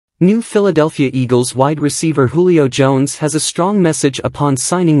New Philadelphia Eagles wide receiver Julio Jones has a strong message upon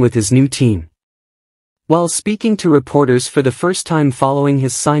signing with his new team. While speaking to reporters for the first time following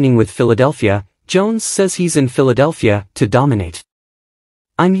his signing with Philadelphia, Jones says he's in Philadelphia to dominate.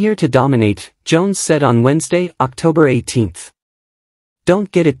 "I'm here to dominate," Jones said on Wednesday, October 18th.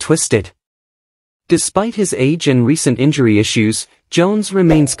 "Don't get it twisted." Despite his age and recent injury issues, Jones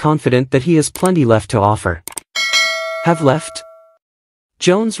remains confident that he has plenty left to offer. "Have left?"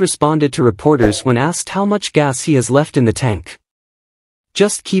 Jones responded to reporters when asked how much gas he has left in the tank.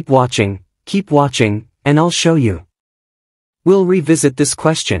 "Just keep watching, and I'll show you." We'll revisit this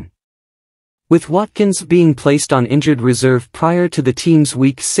question. With Watkins being placed on injured reserve prior to the team's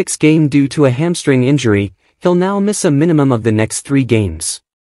Week 6 game due to a hamstring injury, he'll now miss a minimum of the next 3 games.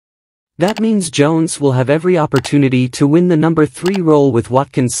 That means Jones will have every opportunity to win the number 3 role with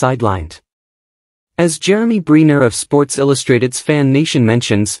Watkins sidelined. As Jeremy Brener of Sports Illustrated's Fan Nation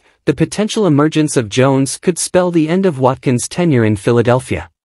mentions, the potential emergence of Jones could spell the end of Watkins' tenure in Philadelphia.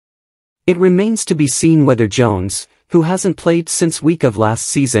 It remains to be seen whether Jones, who hasn't played since week of last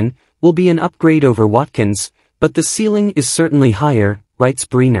season, will be an upgrade over Watkins, but the ceiling is certainly higher, writes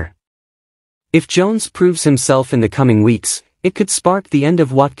Brener. If Jones proves himself in the coming weeks, it could spark the end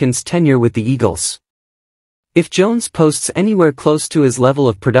of Watkins' tenure with the Eagles. If Jones posts anywhere close to his level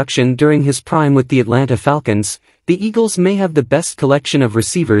of production during his prime with the Atlanta Falcons, the Eagles may have the best collection of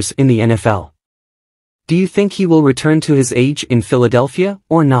receivers in the NFL. Do you think he will return to his age in Philadelphia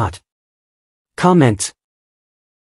or not? Comment.